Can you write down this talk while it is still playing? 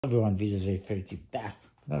Everyone, VJ32 back.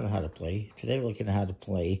 Another how to play. Today we're looking at how to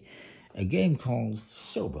play a game called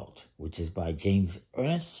Showboat, which is by James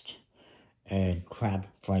Ernest and Crab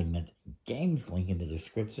Fragment Games. Link in the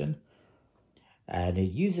description. And it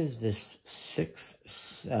uses this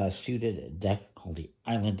six-suited deck called the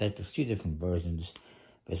Island deck. There's two different versions.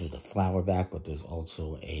 This is the flower back, but there's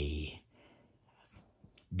also a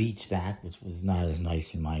beach back, which was not as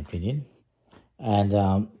nice in my opinion. And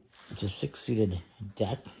it's a six-suited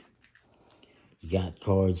deck. You got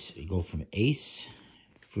cards, you go from ace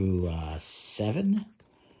through 7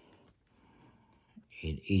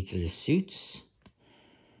 in each of the suits.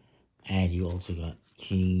 And you also got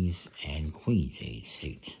kings and queens in each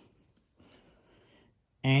suit.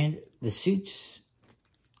 And the suits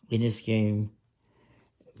in this game,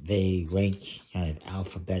 they rank kind of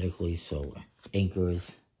alphabetically, so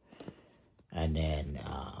anchors, and then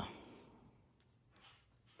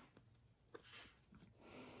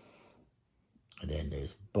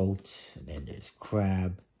there's boats, and then there's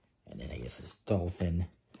crab, and then I guess it's dolphin,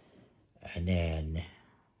 and then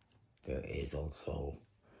there is also,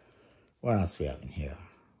 what else we have in here?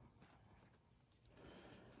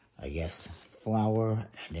 I guess flower,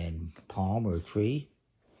 and then palm or tree.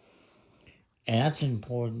 And that's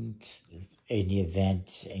important in the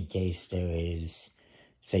event in case there is,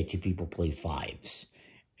 say, two people play fives,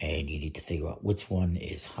 and you need to figure out which one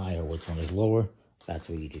is higher, which one is lower. That's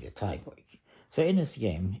where you do the tie break. So in this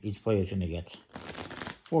game, each player is going to get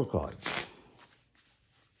 4 cards.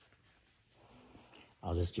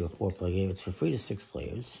 I'll just do a 4-player game. It's for 3 to 6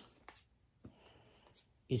 players.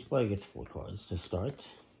 Each player gets 4 cards to start.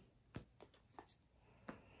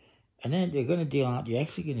 And then you're going to deal out, you're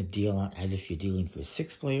actually going to deal out as if you're dealing for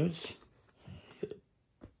 6 players.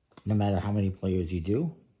 No matter how many players you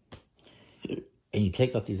do. And you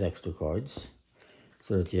take out these extra cards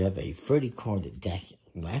so that you have a 30-card deck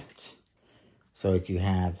left. So that you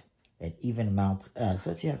have an even amount, so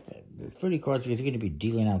that you have 30 cards because you're going to be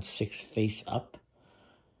dealing out 6 face up.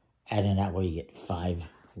 And then that way you get 5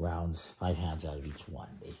 rounds, 5 hands out of each one,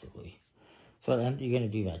 basically. So then you're going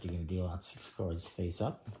to do that. You're going to deal out 6 cards face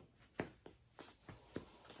up.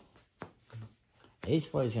 Each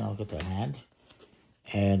player is going to look at their hand.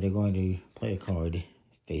 And they're going to play a card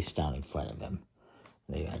face down in front of them.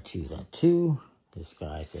 Maybe I choose that 2. This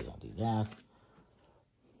guy says I'll do that.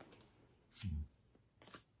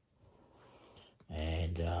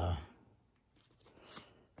 And I'll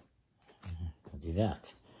do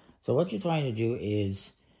that. So what you're trying to do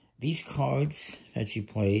is, these cards that you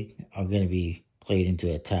played are going to be played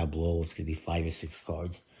into a tableau. It's going to be 5 or 6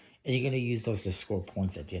 cards. And you're going to use those to score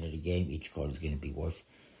points at the end of the game. Each card is going to be worth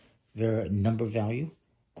their number value.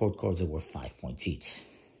 Court cards are worth 5 points each.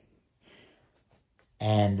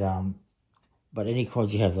 And, but any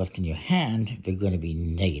cards you have left in your hand, they're going to be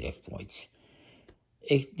negative points.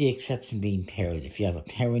 The exception being pairs. If you have a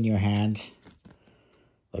pair in your hand,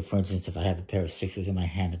 like for instance, if I have a pair of 6s in my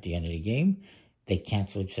hand at the end of the game, they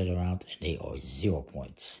cancel each other out and they are 0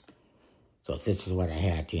 points. So if this is what I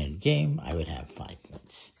had at the end of the game, I would have 5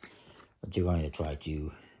 points. But you're going to try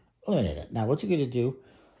to eliminate it. Now what you're going to do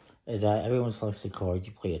is everyone selects the card,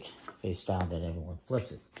 you play it face down, then everyone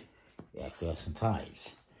flips it. You actually have some ties.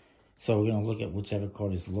 So we're going to look at whichever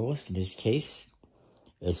card is lowest. In this case,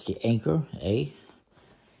 it's the anchor, A.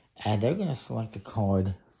 And they're going to select a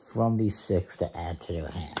card from these 6 to add to their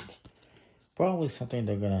hand. Probably something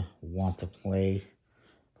they're going to want to play.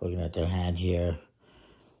 Looking at their hand here,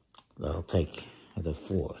 they'll take the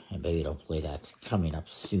 4. And maybe they'll play that coming up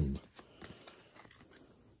soon.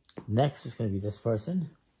 Next is going to be this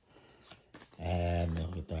person. And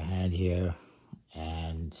they'll get their hand here.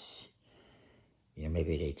 And, you know,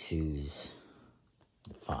 maybe they choose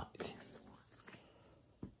the 5.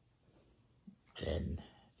 And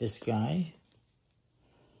this guy,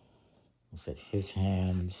 looks at his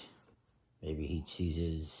hand, maybe he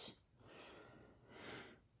chooses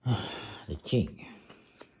the king.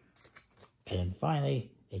 And then finally,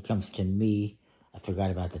 it comes to me. I forgot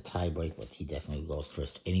about the tie break, but he definitely goes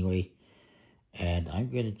first anyway. And I'm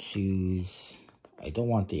going to choose, I don't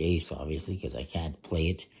want the ace, obviously, because I can't play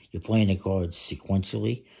it. You're playing the cards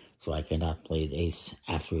sequentially, so I cannot play the ace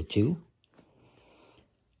after a 2.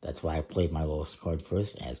 That's why I played my lowest card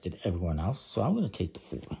first, as did everyone else. So I'm going to take the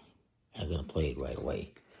 4. I'm going to play it right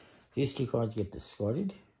away. These 2 cards get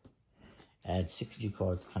discarded, and 6 new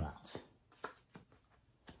cards come out.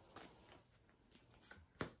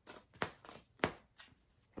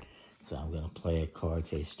 So I'm going to play a card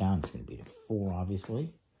face down. It's going to be the 4,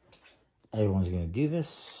 obviously. Everyone's going to do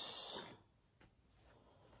this.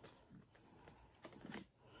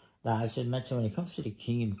 Now, I should mention, when it comes to the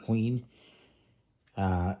king and queen,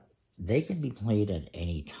 They can be played at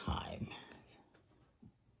any time.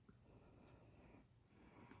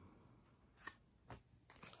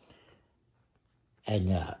 And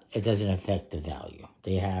it doesn't affect the value.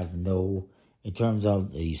 They have no, in terms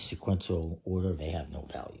of the sequential order, they have no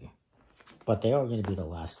value. But they are going to be the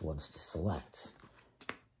last ones to select.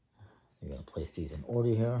 You're going to place these in order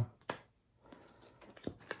here.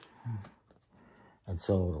 And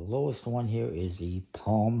so the lowest one here is the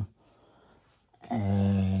palm.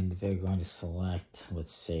 And they're going to select,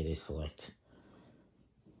 let's say they select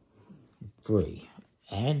 3.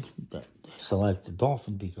 And they select the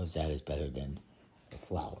dolphin because that is better than the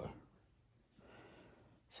flower.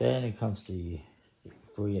 So then it comes to the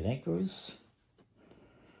 3 of anchors.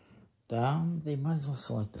 Down, they might as well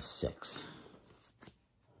select the 6.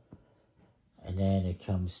 And then it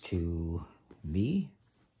comes to me,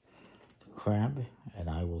 the crab, and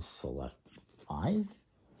I will select 5.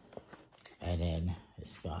 And then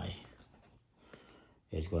this guy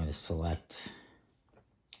is going to select,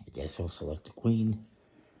 I guess he'll select the queen.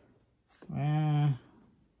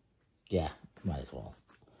 Yeah, might as well.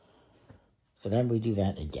 So then we do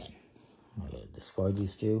that again. I'm going to discard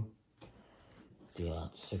these 2. Deal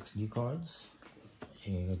out 6 new cards.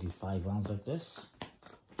 And you're going to do 5 rounds like this.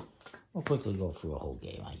 We'll quickly go through a whole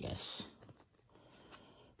game, I guess.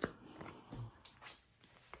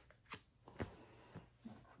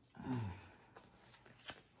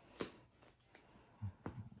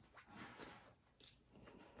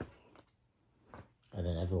 And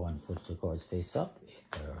then everyone flips the cards face up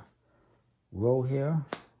in their row here.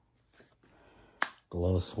 The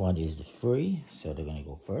lowest one is the 3, so they're going to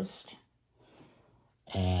go first.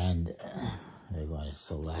 And they're going to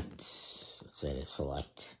select, let's say they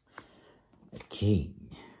select a king.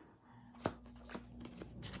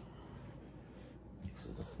 Next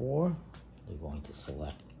to the 4, they're going to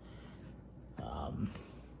select,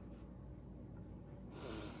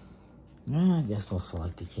 I guess they'll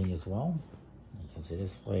select the king as well. Because it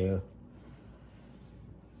is player,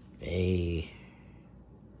 they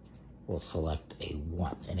will select a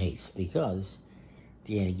 1, an ace, because at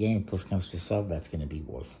the end of the game, puss comes to shove, that's going to be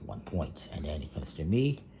worth 1 point. And then it comes to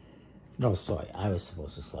me. No, sorry, I was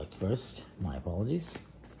supposed to select first. My apologies.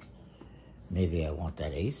 Maybe I want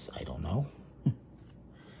that ace, I don't know.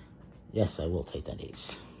 Yes, I will take that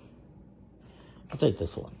ace. I'll take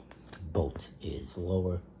this one. Boat is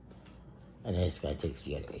lower, and this guy takes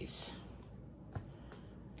the other ace.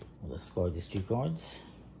 We'll discard these 2 cards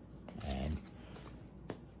and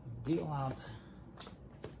deal out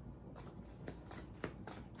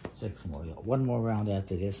 6 more. 1 more round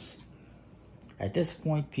after this. At this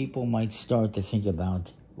point, people might start to think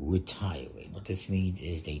about retiring. What this means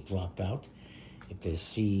is they drop out if they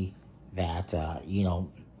see that, you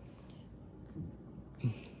know,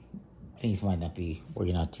 things might not be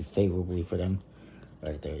working out too favorably for them,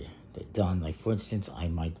 or they're done. Like, for instance, I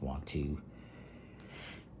might want to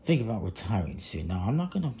think about retiring soon. Now, I'm not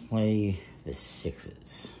going to play the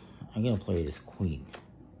 6s. I'm going to play this queen.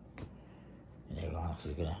 And everyone else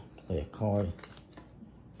is going to play a card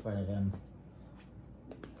in front of them.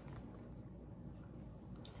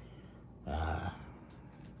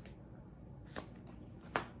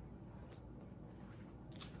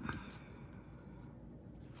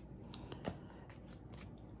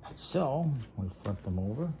 So, we flip them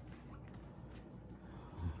over.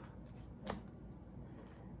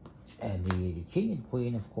 And the king and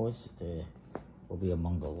queen, of course, will be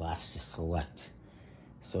among the last to select.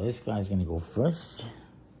 So this guy's going to go first.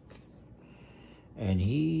 And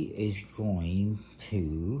he is going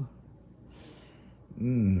to,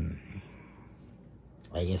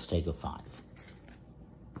 I guess, take a 5.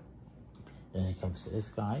 Then it comes to this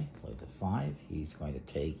guy, play the 5. He's going to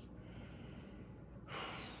take,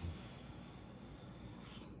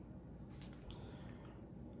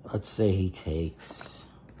 let's say he takes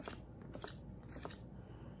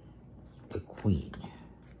the queen.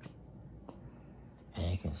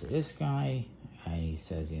 And it comes to this guy, and he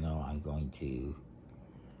says, you know, I'm going to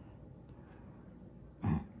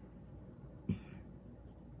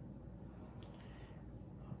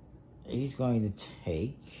he's going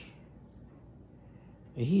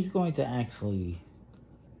to actually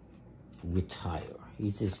retire.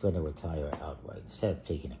 He's just going to retire outright instead of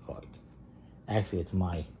taking a card. Actually, it's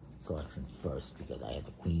my selection first because I have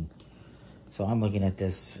the queen. So I'm looking at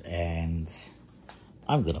this and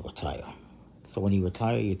I'm going to retire. So when you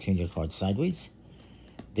retire, you turn your card sideways.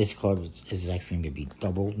 This card is actually going to be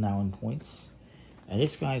doubled now in points. And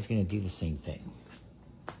this guy is going to do the same thing.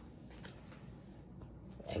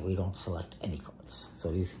 And we don't select any cards.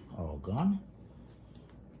 So these are all gone.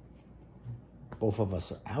 Both of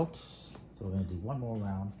us are out. So we're going to do one more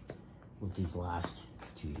round with these last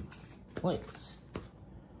two players.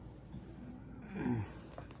 And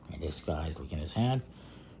this guy's looking at his hand.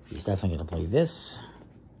 He's definitely going to play this.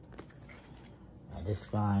 And this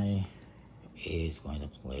guy is going to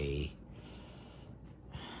play,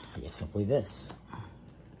 I guess he'll play this.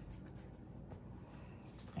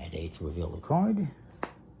 And 8 to reveal the card.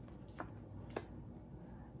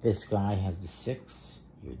 This guy has the 6.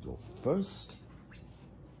 You go first.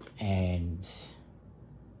 And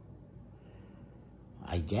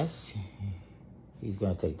I guess he's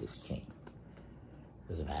going to take this king.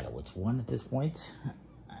 Doesn't matter which one at this point.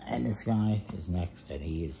 And this guy is next, and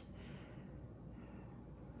he is...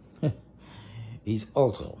 he's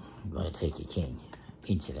also going to take a king,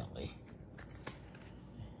 incidentally.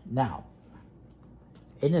 Now,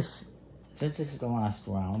 in this, since this is the last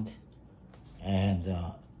round, and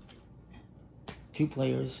 2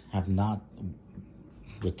 players have not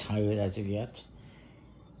retired as of yet,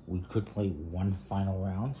 we could play one final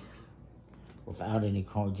round without any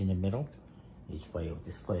cards in the middle. Each player will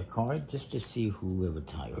just play a card just to see who will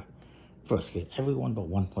retire first, because everyone but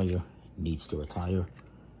one player needs to retire.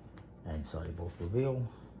 And so they both reveal.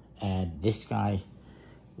 And this guy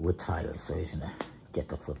retires, so he's gonna get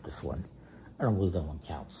to flip this one. I don't believe that one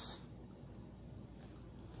counts.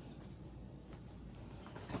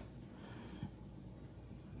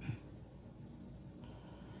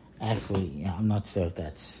 Actually, yeah, I'm not sure if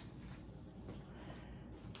that's...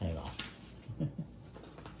 Hang on.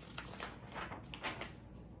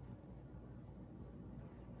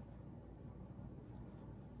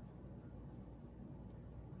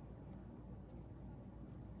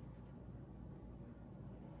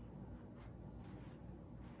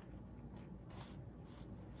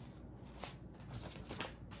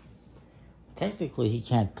 Technically, he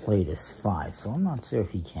can't play this 5, so I'm not sure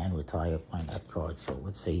if he can retire playing that card. So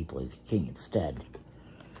let's say he plays a king instead.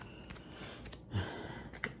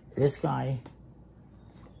 This guy,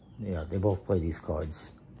 yeah, they both play these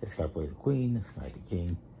cards. This guy plays the queen, this guy the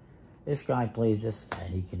king. This guy plays this,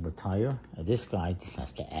 and he can retire. And this guy just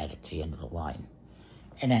has to add it to the end of the line.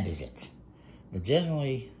 And that is it. But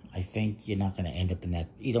generally, I think you're not going to end up in that.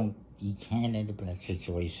 You can end up in that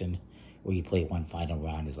situation where you play one final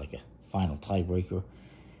round as like a final tiebreaker,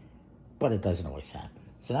 but it doesn't always happen.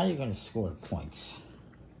 So now you're going to score points,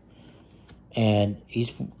 and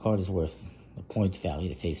each card is worth the points value,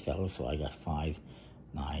 the face value. So I got 5,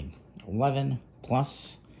 9, 11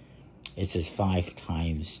 plus. It says 5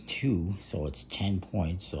 times 2, so it's 10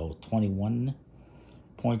 points. So 21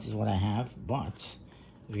 points is what I have, but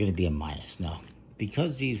there's going to be a minus now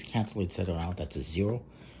because these calculates that are out. That's a 0,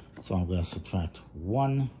 so I'm going to subtract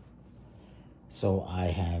 1. So I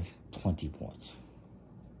have 20 points.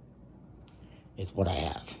 It's what I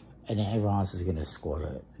have. And then everyone else is going to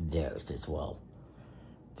score theirs as well.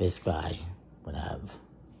 This guy would have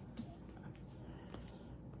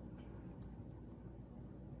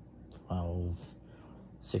 12,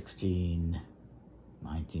 16,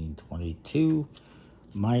 19, 22.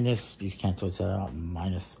 Minus, these cancels out,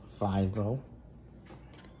 minus 5 though.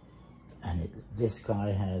 And this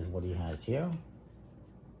guy has what he has here.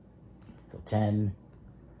 So 10,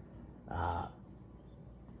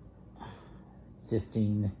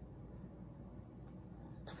 15,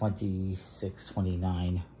 26,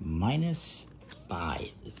 29, minus 5.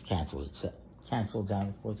 It's canceled down,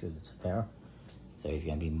 of course, because it's a pair. So he's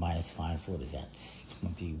going to be minus 5. So what is that?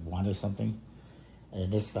 21 or something. And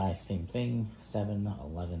then this guy, same thing. 7,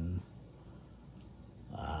 11,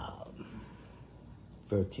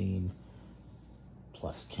 13,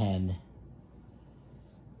 plus 10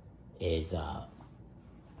 is, I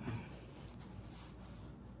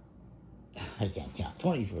can't count,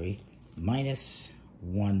 23, minus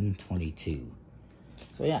 122.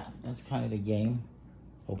 So yeah, that's kind of the game.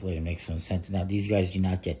 Hopefully it makes some sense. Now, these guys do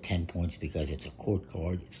not get 10 points because it's a court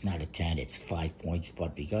card. It's not a 10, it's 5 points.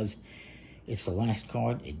 But because it's the last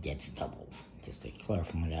card, it gets doubled. Just to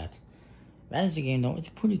clarify that. That is the game, though. It's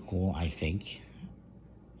pretty cool, I think.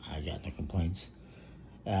 I got no complaints.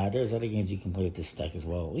 There's other games you can play with this deck as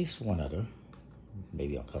well. At least one other.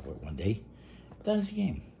 Maybe I'll cover it one day. But that is the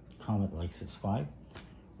game. Comment, like, subscribe.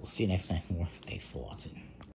 We'll see you next time for more. Thanks for watching.